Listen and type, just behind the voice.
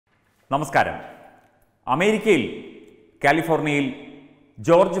നമസ്കാരം. അമേരിക്കയിൽ കാലിഫോർണിയയിൽ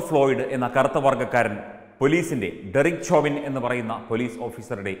ജോർജ് ഫ്ലോയിഡ് എന്ന കറുത്ത വർഗ്ഗക്കാരൻ പോലീസിൻ്റെ ഡെറിക് ചോവിൻ എന്ന് പറയുന്ന പോലീസ്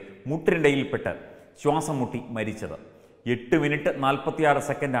ഓഫീസറുടെ മുട്ടിനിടയിൽപ്പെട്ട് ശ്വാസം മുട്ടി മരിച്ചത്. 8 മിനിറ്റ് 46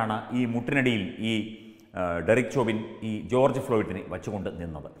 സെക്കൻഡാണ് ഈ മുട്ടിനടിയിൽ ഈ ഡെറിക് ചോവിൻ ഈ ജോർജ് ഫ്ലോയിഡിനെ വച്ചുകൊണ്ട്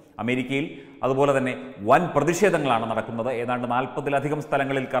നിന്നത്. അമേരിക്കയിൽ അതുപോലെ തന്നെ വൻ പ്രതിഷേധങ്ങളാണ് നടക്കുന്നത്. ഏതാണ്ട് 40-ലധികം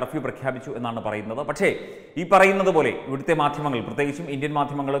സ്ഥലങ്ങളിൽ കർഫ്യൂ പ്രഖ്യാപിച്ചു എന്നാണ് പറയുന്നത്. പക്ഷേ ഈ പറയുന്നത് പോലെ ഇവിടുത്തെ മാധ്യമങ്ങൾ, പ്രത്യേകിച്ചും ഇന്ത്യൻ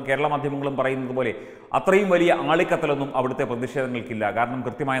മാധ്യമങ്ങളും കേരള മാധ്യമങ്ങളും പറയുന്നത് പോലെ അത്രയും വലിയ ആളിക്കത്തലൊന്നും അവിടുത്തെ പ്രതിഷേധങ്ങൾക്കില്ല. കാരണം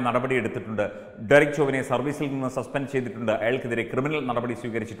കൃത്യമായ നടപടി എടുത്തിട്ടുണ്ട്. ഡെറിക് ചോവിനെ സർവീസിൽ നിന്ന് സസ്പെൻഡ് ചെയ്തിട്ടുണ്ട്. അയാൾക്കെതിരെ ക്രിമിനൽ നടപടി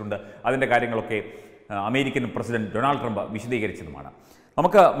സ്വീകരിച്ചിട്ടുണ്ട്. അതിൻ്റെ കാര്യങ്ങളൊക്കെ അമേരിക്കൻ പ്രസിഡന്റ് ഡൊണാൾഡ് ട്രംപ് വിശദീകരിച്ചതുമാണ്.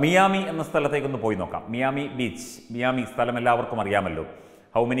 നമുക്ക് മിയാമി എന്ന സ്ഥലത്തേക്കൊന്ന് പോയി നോക്കാം. Miami beach. മിയാമി സ്ഥലം എല്ലാവർക്കും അറിയാമല്ലോ.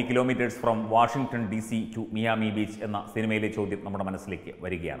 How many kilometres from Washington DC to Miami beach എന്ന സിനിമയിലെ ചോദ്യം നമ്മുടെ മനസ്സിലേക്ക്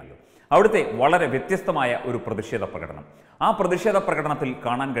വരികയാണല്ലോ. അവിടുത്തെ വളരെ വ്യത്യസ്തമായ ഒരു പ്രതിഷേധ പ്രകടനം. ആ പ്രതിഷേധ പ്രകടനത്തിൽ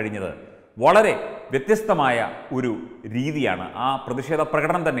കാണാൻ കഴിഞ്ഞത് വളരെ വ്യത്യസ്തമായ ഒരു രീതിയാണ്. ആ പ്രതിഷേധ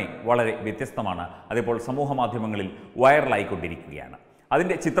പ്രകടനം തന്നെ വളരെ വ്യത്യസ്തമാണ്. അതിപ്പോൾ സമൂഹ മാധ്യമങ്ങളിൽ വൈറലായിക്കൊണ്ടിരിക്കുകയാണ്.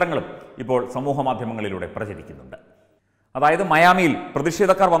 അതിൻ്റെ ചിത്രങ്ങളും ഇപ്പോൾ സമൂഹ മാധ്യമങ്ങളിലൂടെ പ്രചരിക്കുന്നുണ്ട്. അതായത് മയാമിയിൽ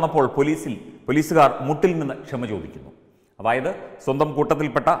പ്രതിഷേധക്കാർ വന്നപ്പോൾ പോലീസുകാർ മുട്ടിൽ നിന്ന് ക്ഷമ ചോദിക്കുന്നു. അതായത് സ്വന്തം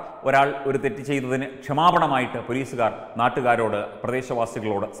കൂട്ടത്തിൽപ്പെട്ട ഒരാൾ ഒരു തെറ്റ് ചെയ്തതിന് ക്ഷമാപണമായിട്ട് പോലീസുകാർ നാട്ടുകാരോട്,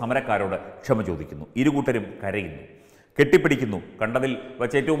 പ്രദേശവാസികളോട്, സമരക്കാരോട് ക്ഷമ ചോദിക്കുന്നു. ഇരുകൂട്ടരും കരയുന്നു, കെട്ടിപ്പിടിക്കുന്നു. കണ്ടതിൽ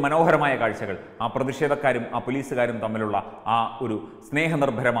വച്ച് ഏറ്റവും മനോഹരമായ കാഴ്ചകൾ ആ പ്രതിഷേധക്കാരും ആ പോലീസുകാരും തമ്മിലുള്ള ആ ഒരു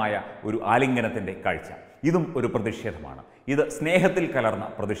സ്നേഹനിർഭരമായ ഒരു ആലിംഗനത്തിൻ്റെ കാഴ്ച. ഇതും ഒരു പ്രതിഷേധമാണ്. ഇത് സ്നേഹത്തിൽ കലർന്ന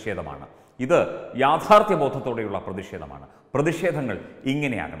പ്രതിഷേധമാണ്. ഇത് യാഥാർത്ഥ്യബോധത്തോടെയുള്ള പ്രതിഷേധമാണ്. പ്രതിഷേധങ്ങൾ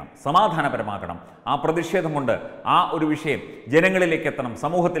ഇങ്ങനെയാകണം, സമാധാനപരമാകണം. ആ പ്രതിഷേധം കൊണ്ട് ആ ഒരു വിഷയം ജനങ്ങളിലേക്ക് എത്തണം,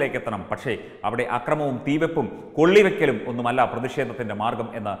 സമൂഹത്തിലേക്ക് എത്തണം. പക്ഷേ അവിടെ അക്രമവും തീവെപ്പും കൊള്ളിവെക്കലും ഒന്നുമല്ല പ്രതിഷേധത്തിൻ്റെ മാർഗം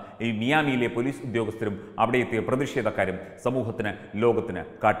എന്ന് ഈ മിയാമിയിലെ പോലീസ് ഉദ്യോഗസ്ഥരും അവിടെ എത്തിയ പ്രതിഷേധക്കാരും സമൂഹത്തിന്, ലോകത്തിന്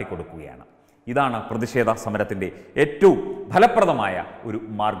കാട്ടിക്കൊടുക്കുകയാണ്. ഇതാണ് പ്രതിഷേധ സമരത്തിൻ്റെ ഏറ്റവും ഫലപ്രദമായ ഒരു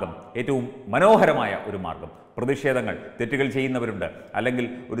മാർഗം, ഏറ്റവും മനോഹരമായ ഒരു മാർഗം. പ്രതിഷേധങ്ങൾ, തെറ്റുകൾ ചെയ്യുന്നവരുണ്ട്, അല്ലെങ്കിൽ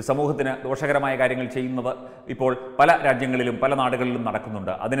ഒരു സമൂഹത്തിന് ദോഷകരമായ കാര്യങ്ങൾ ചെയ്യുന്നത് ഇപ്പോൾ പല രാജ്യങ്ങളിലും പല നാടുകളിലും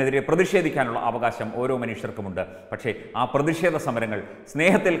നടക്കുന്നുണ്ട്. അതിനെതിരെ പ്രതിഷേധിക്കാനുള്ള അവകാശം ഓരോ മനുഷ്യർക്കുമുണ്ട്. പക്ഷേ ആ പ്രതിഷേധ സമരങ്ങൾ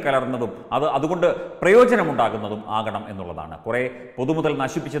സ്നേഹത്തിൽ കലർന്നതും അതുകൊണ്ട് പ്രയോജനമുണ്ടാകുന്നതും ആകണം എന്നുള്ളതാണ്. കുറേ പൊതുമുതൽ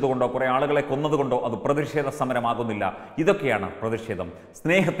നശിപ്പിച്ചതുകൊണ്ടോ കുറേ ആളുകളെ കൊന്നതുകൊണ്ടോ അത് പ്രതിഷേധ സമരമാകുന്നില്ല. ഇതൊക്കെയാണ് പ്രതിഷേധം.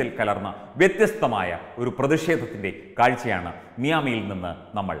 സ്നേഹത്തിൽ കലർന്ന വ്യത്യസ്തമായ ഒരു പ്രതിഷേധത്തിൻ്റെ കാഴ്ചയാണ് മിയാമിയിൽ നിന്ന്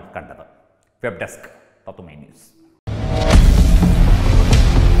നമ്മൾ കണ്ടത്. വെബ് ഡെസ്ക് തത്വമൈ ന്യൂസ്.